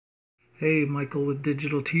Hey, Michael with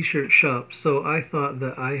Digital T-Shirt Shop. So I thought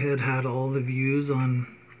that I had all the views on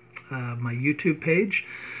my YouTube page,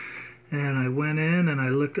 and I went in and I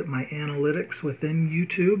looked at my analytics within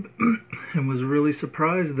YouTube and was really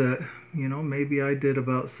surprised that, maybe I did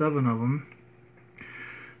about 7 of them.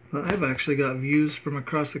 But I've actually got views from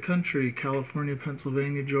across the country: California,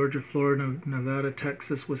 Pennsylvania, Georgia, Florida, Nevada,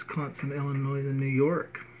 Texas, Wisconsin, Illinois, and New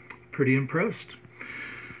York. Pretty impressed.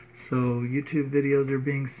 So YouTube videos are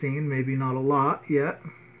being seen, maybe not a lot yet,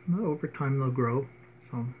 but over time they'll grow.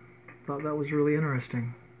 So thought that was really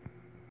interesting.